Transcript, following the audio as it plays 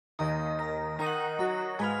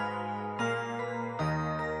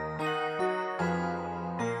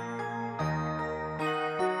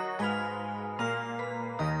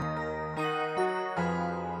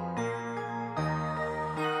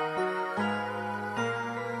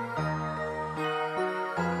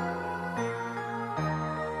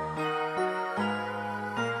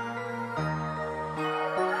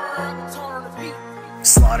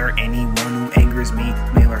Slaughter anyone who angers me,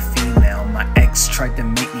 male or female. My ex tried to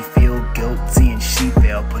make me feel guilty and she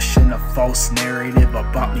failed, pushing a false narrative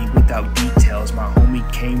about me without details. My homie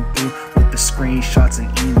came through with the screenshots and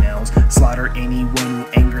emails. Slaughter anyone who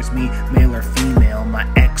angers me, male or female. My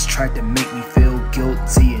ex tried to make me feel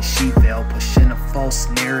guilty and she failed, pushing a false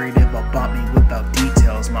narrative about me without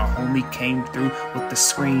details. My homie came through with the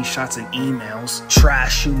screenshots and emails.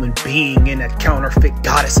 Trash human being and a counterfeit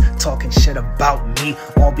goddess, talking shit about me,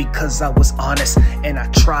 all because I was honest. And I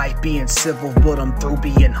tried being civil, but I'm through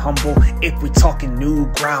being humble. If we talking new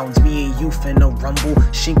grounds, me and you finna rumble.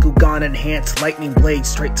 Shinkugan enhanced lightning blade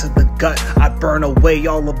straight to the gut. I burn away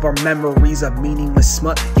all of our memories of meaningless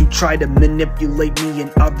smut. You try to manipulate me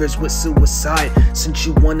and others with suicide. Since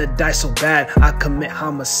you wanna die so bad, I commit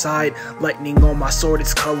homicide. Lightning on my sword,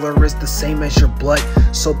 its color is the same as your blood.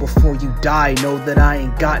 So before you die, know that I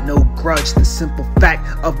ain't got no grudge. The simple fact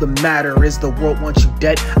of the matter is the world wants you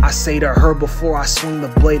dead. I say to her before I swing the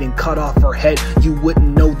blade and cut off her head. You wouldn't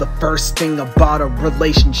know the first thing about a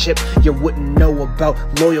relationship. You wouldn't know about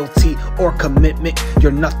loyalty or commitment.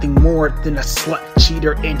 You're nothing more than a slut,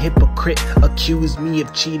 cheater, and hypocrite. Accused me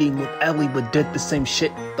of cheating with Ellie but did the same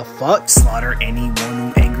shit. The fuck? Slaughter anyone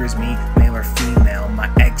who angers me, male or female.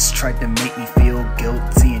 My ex tried to make me feel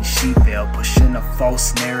guilty and she failed, pushing a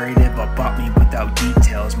false narrative about me without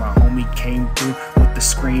details. My homie came through with the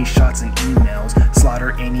screenshots and emails.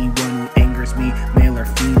 Slaughter anyone who angers me, male or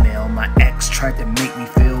female. My ex tried to make me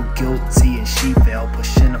feel guilty and she failed,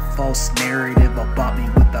 pushing a false narrative about me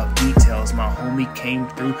without details. My homie came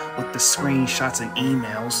through with the screenshots and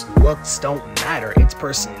emails. Looks don't matter, it's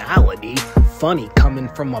personality. Funny coming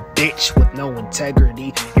from a bitch with no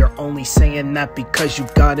integrity. You're only saying that because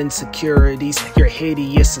you've got insecurities. You're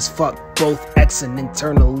hideous as fuck, both ex and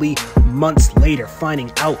internally. Months later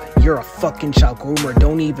finding out you're a fucking child groomer.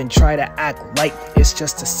 Don't even try to act like it's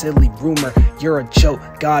just a silly rumor. You're a joke,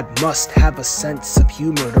 God must have a sense of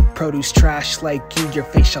humor. To produce trash like you, your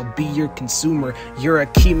face shall be your consumer. You're a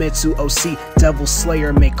Kimetsu OC, devil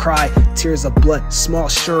slayer may cry. Tears of blood, small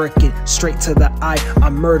shuriken, straight to the eye. I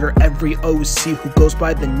murder every OC who goes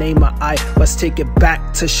by the name of I. Let's take it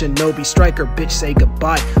back to Shinobi Striker, bitch say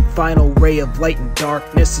goodbye. Final ray of light and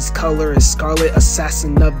darkness, his color is scarlet.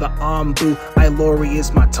 Assassin of the Ambu, Ilori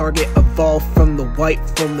is my target. Evolved from the white,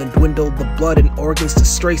 from the dwindle the blood and organs to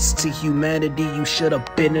strays to humanity. You should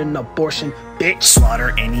have been an abortion, bitch.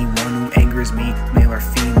 Slaughter anyone who angers me, male or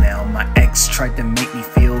female. My ex tried to make me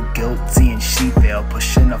feel guilty and she failed,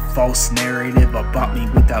 pushing a false narrative about me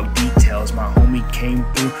without details. My homie came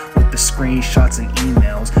through with the screenshots and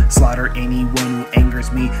emails. Slaughter anyone who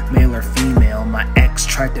angers me, male or female. My ex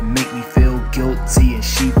tried to make me feel guilty and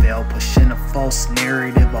she failed, pushing a false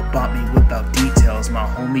narrative about me without details. My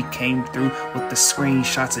homie came through with the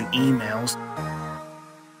screenshots and emails.